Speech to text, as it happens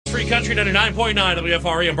Free Country 99.9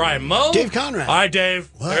 WFRE. I'm Brian Moe. Dave Conrad. All right,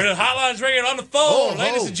 Dave. What? There the hotline's ringing on the phone. Oh,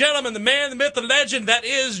 Ladies and gentlemen, the man, the myth, the legend, that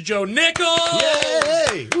is Joe Nichols.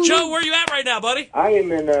 Yay! Joe, where you at right now, buddy? I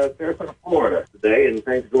am in Sarasota, Florida today, and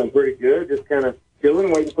things are going pretty good. Just kind of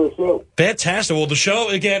chilling, waiting for the show. Fantastic. Well, the show,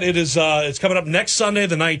 again, it's coming up next Sunday,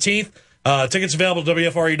 the 19th. Tickets available at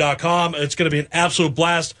WFRE.com. It's going to be an absolute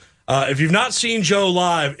blast. If you've not seen Joe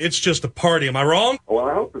live, it's just a party. Am I wrong? Well,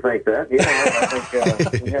 I hope to think that. Yeah, I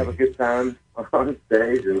think we have a good time on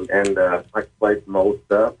stage, and I like to play some old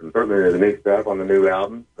stuff, and certainly the new stuff on the new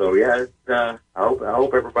album. So, yeah, I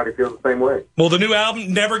hope everybody feels the same way. Well, the new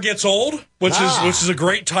album, Never Gets Old, which is a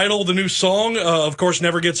great title. The new song, of course,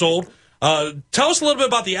 Never Gets Old. Tell us a little bit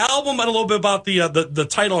about the album and a little bit about the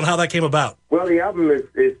title and how that came about. Well, the album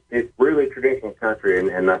is really traditional country,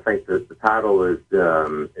 and I think that the title is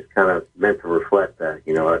kind of meant to reflect that.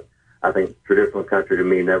 You know, I think traditional country to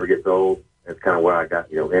me never gets old. That's kind of why I got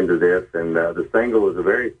into this. And the single is a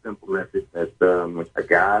very simple message that a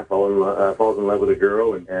guy falls in love with a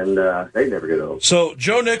girl, and they never get old. So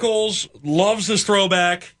Joe Nichols loves this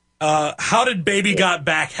throwback. How did Baby Got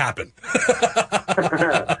Back happen?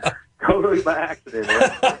 Totally by accident.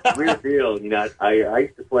 It's a weird deal. You know, I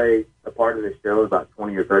used to play a part of the show about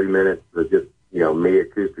 20 or 30 minutes with just, me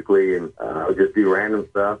acoustically, and I would just do random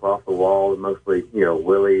stuff off the wall, mostly,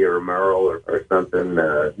 Willie or Merle or something,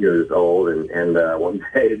 just old. And one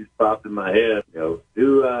day it just popped in my head, do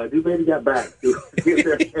Baby Got Back?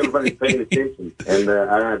 Everybody's paying attention. And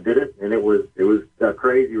I did it, and it was a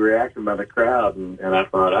crazy reaction by the crowd. And I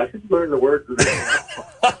thought, I should learn the words of this.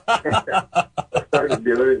 Started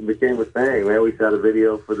doing it and became a thing. Man, we shot a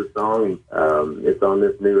video for the song. It's on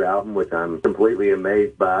this new album, which I'm completely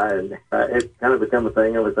amazed by, and it's kind of become a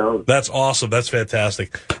thing of its own. That's awesome. That's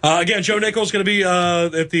fantastic. Again, Joe Nichols is going to be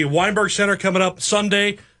at the Weinberg Center coming up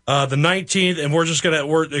Sunday, the 19th, and we're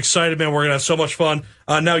excited, man. We're going to have so much fun.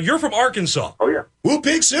 Now, you're from Arkansas. Oh, yeah. Whoop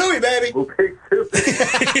Pig Suey, baby. Whoop Pig Suey.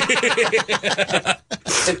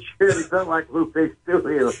 It sure sounds like Whoop Pig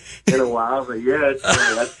Suey in a while, but yeah,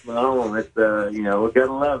 that's my home. It's, we got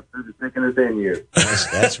to love through the thick and the thin years.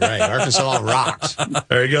 That's right. Arkansas rocks.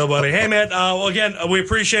 There you go, buddy. Hey, man, well, again, we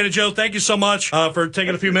appreciate it, Joe. Thank you so much for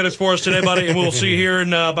taking a few minutes for us today, buddy, and we'll see you here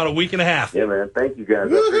in about a week and a half. Yeah, man. Thank you,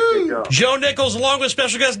 guys. I appreciate y'all. Joe Nichols, along with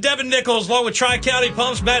special guest Devin Nichols, along with Tri-County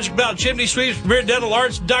Pumps, Magic Mountain Chimney Sweeps, Premier Dental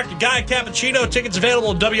Arts, Dr. Guy Cappuccino. Tickets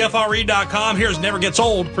available at WFRE.com. Here's Never Gets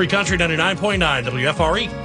Old, Free Country 99.9 WFRE.